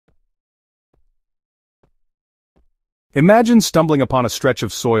Imagine stumbling upon a stretch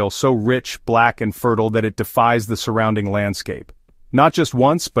of soil so rich, black, and fertile that it defies the surrounding landscape. Not just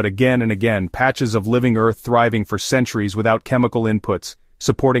once, but again and again, patches of living earth thriving for centuries without chemical inputs,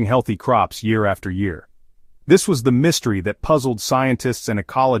 supporting healthy crops year after year. This was the mystery that puzzled scientists and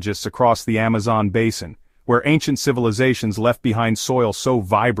ecologists across the Amazon basin, where ancient civilizations left behind soil so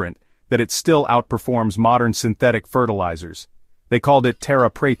vibrant that it still outperforms modern synthetic fertilizers. They called it terra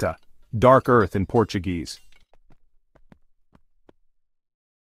preta, dark earth in Portuguese.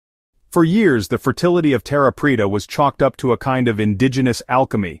 For years, the fertility of terra preta was chalked up to a kind of indigenous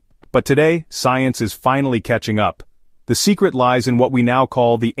alchemy, but today, science is finally catching up. The secret lies in what we now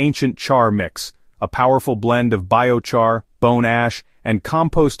call the ancient char mix, a powerful blend of biochar, bone ash, and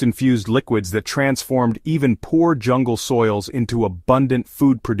compost-infused liquids that transformed even poor jungle soils into abundant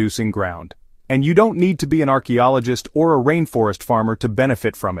food-producing ground. And you don't need to be an archaeologist or a rainforest farmer to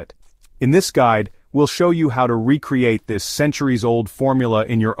benefit from it. In this guide, we'll show you how to recreate this centuries-old formula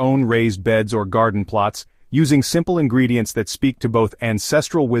in your own raised beds or garden plots, using simple ingredients that speak to both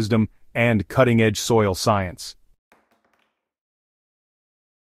ancestral wisdom and cutting-edge soil science.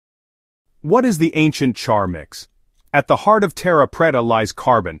 What is the ancient char mix? At the heart of terra preta lies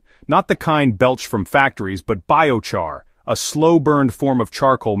carbon, not the kind belched from factories but biochar, a slow-burned form of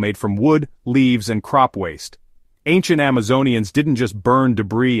charcoal made from wood, leaves, and crop waste. Ancient Amazonians didn't just burn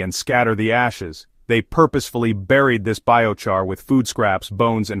debris and scatter the ashes. They purposefully buried this biochar with food scraps,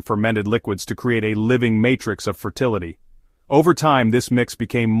 bones, and fermented liquids to create a living matrix of fertility. Over time, this mix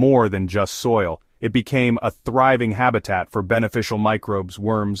became more than just soil. It became a thriving habitat for beneficial microbes,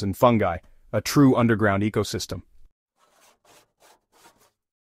 worms, and fungi, a true underground ecosystem.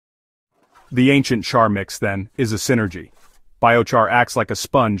 The ancient char mix, then, is a synergy. Biochar acts like a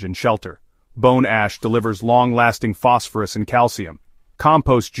sponge and shelter. Bone ash delivers long-lasting phosphorus and calcium.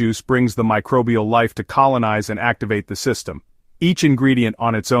 Compost juice brings the microbial life to colonize and activate the system. Each ingredient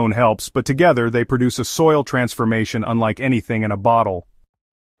on its own helps, but together they produce a soil transformation unlike anything in a bottle.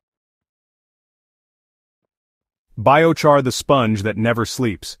 Biochar, the sponge that never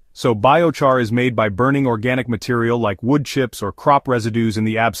sleeps. So biochar is made by burning organic material like wood chips or crop residues in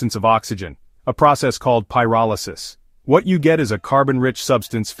the absence of oxygen, a process called pyrolysis. What you get is a carbon-rich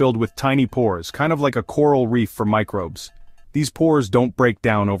substance filled with tiny pores, kind of like a coral reef for microbes. These pores don't break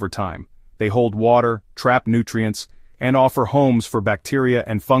down over time. They hold water, trap nutrients, and offer homes for bacteria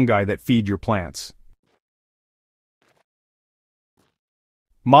and fungi that feed your plants.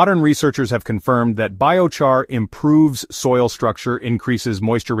 Modern researchers have confirmed that biochar improves soil structure, increases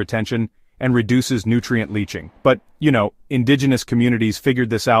moisture retention, and reduces nutrient leaching. But, indigenous communities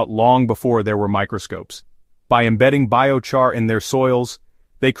figured this out long before there were microscopes. By embedding biochar in their soils,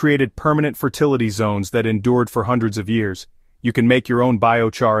 they created permanent fertility zones that endured for hundreds of years. You can make your own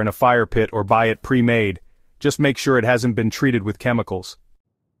biochar in a fire pit or buy it pre-made. Just make sure it hasn't been treated with chemicals.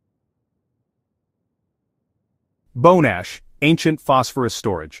 Bone ash, ancient phosphorus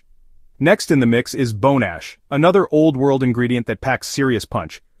storage. Next in the mix is bone ash, another old-world ingredient that packs serious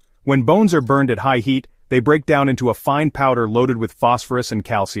punch. When bones are burned at high heat, they break down into a fine powder loaded with phosphorus and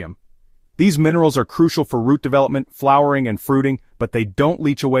calcium. These minerals are crucial for root development, flowering, and fruiting, but they don't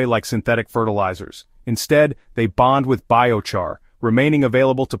leach away like synthetic fertilizers. Instead, they bond with biochar, remaining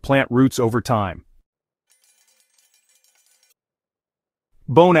available to plant roots over time.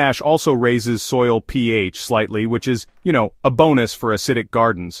 Bone ash also raises soil pH slightly, which is, a bonus for acidic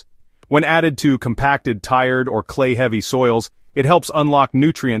gardens. When added to compacted, tired, or clay-heavy soils, it helps unlock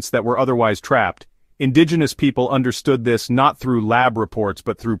nutrients that were otherwise trapped. Indigenous people understood this not through lab reports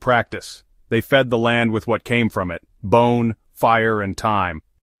but through practice. They fed the land with what came from it: bone, fire, and time.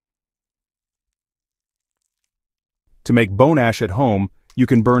 To make bone ash at home, you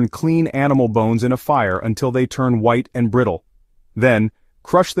can burn clean animal bones in a fire until they turn white and brittle. Then,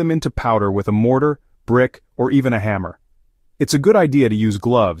 crush them into powder with a mortar, brick, or even a hammer. It's a good idea to use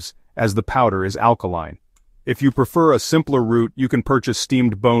gloves, as the powder is alkaline. If you prefer a simpler route, you can purchase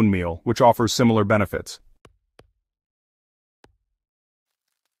steamed bone meal, which offers similar benefits.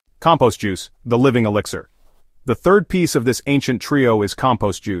 Compost juice, the living elixir. The third piece of this ancient trio is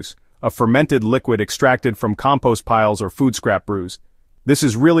compost juice, a fermented liquid extracted from compost piles or food scrap brews. This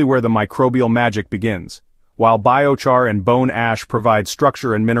is really where the microbial magic begins. While biochar and bone ash provide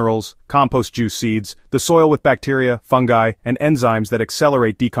structure and minerals, compost juice seeds the soil with bacteria, fungi, and enzymes that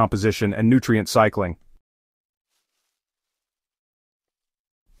accelerate decomposition and nutrient cycling.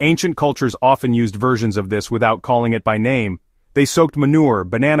 Ancient cultures often used versions of this without calling it by name. They soaked manure,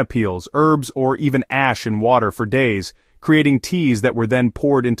 banana peels, herbs, or even ash in water for days, creating teas that were then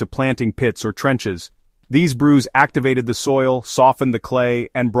poured into planting pits or trenches. These brews activated the soil, softened the clay,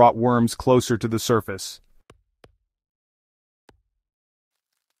 and brought worms closer to the surface.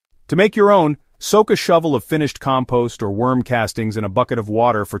 To make your own, soak a shovel of finished compost or worm castings in a bucket of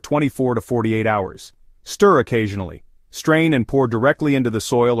water for 24 to 48 hours. Stir occasionally. Strain and pour directly into the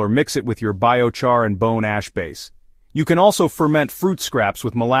soil or mix it with your biochar and bone ash base. You can also ferment fruit scraps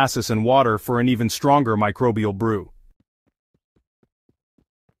with molasses and water for an even stronger microbial brew.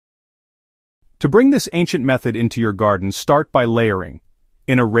 To bring this ancient method into your garden, start by layering.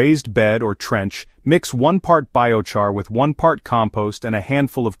 In a raised bed or trench, mix 1 part biochar with 1 part compost and a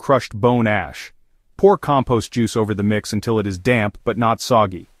handful of crushed bone ash. Pour compost juice over the mix until it is damp but not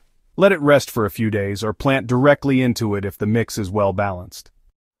soggy. Let it rest for a few days or plant directly into it if the mix is well balanced.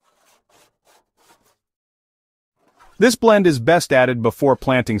 This blend is best added before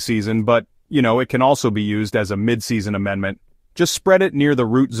planting season, but, it can also be used as a mid-season amendment. Just spread it near the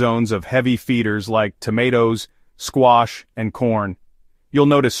root zones of heavy feeders like tomatoes, squash, and corn. You'll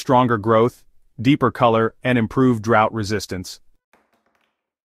notice stronger growth, deeper color, and improved drought resistance.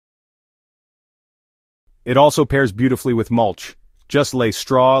 It also pairs beautifully with mulch. Just lay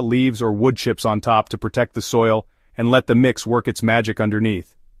straw, leaves, or wood chips on top to protect the soil, and let the mix work its magic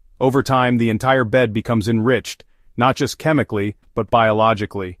underneath. Over time, the entire bed becomes enriched, not just chemically, but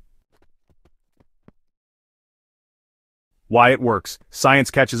biologically. Why it works.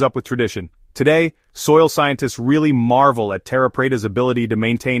 Science catches up with tradition. Today, soil scientists really marvel at terra preta's ability to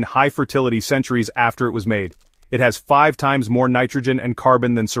maintain high fertility centuries after it was made. It has 5 times more nitrogen and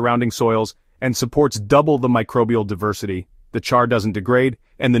carbon than surrounding soils, and supports double the microbial diversity. The char doesn't degrade,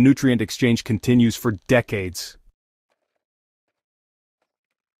 and the nutrient exchange continues for decades.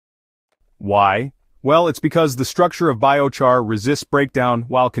 Why? Well, it's because the structure of biochar resists breakdown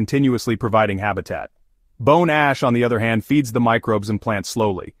while continuously providing habitat. Bone ash, on the other hand, feeds the microbes and plants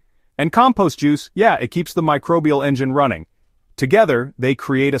slowly. And compost juice, it keeps the microbial engine running. Together, they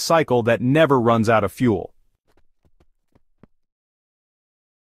create a cycle that never runs out of fuel.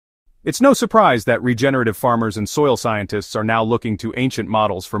 It's no surprise that regenerative farmers and soil scientists are now looking to ancient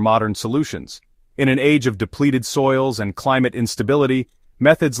models for modern solutions. In an age of depleted soils and climate instability,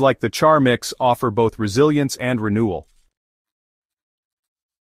 methods like the char mix offer both resilience and renewal.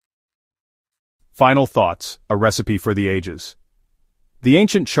 Final thoughts, a recipe for the ages. The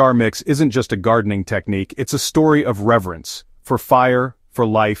ancient char mix isn't just a gardening technique, it's a story of reverence, for fire, for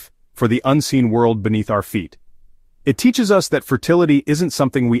life, for the unseen world beneath our feet. It teaches us that fertility isn't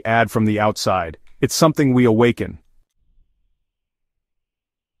something we add from the outside, it's something we awaken.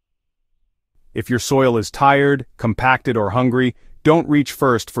 If your soil is tired, compacted, or hungry, don't reach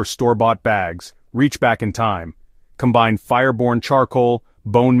first for store-bought bags, reach back in time. Combine fire-born charcoal,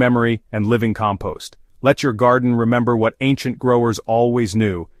 bone memory, and living compost. Let your garden remember what ancient growers always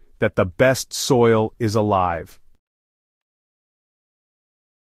knew, that the best soil is alive.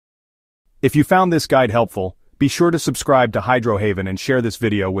 If you found this guide helpful, be sure to subscribe to Hydrohaven and share this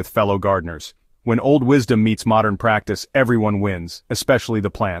video with fellow gardeners. When old wisdom meets modern practice, everyone wins, especially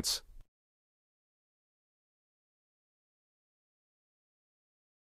the plants.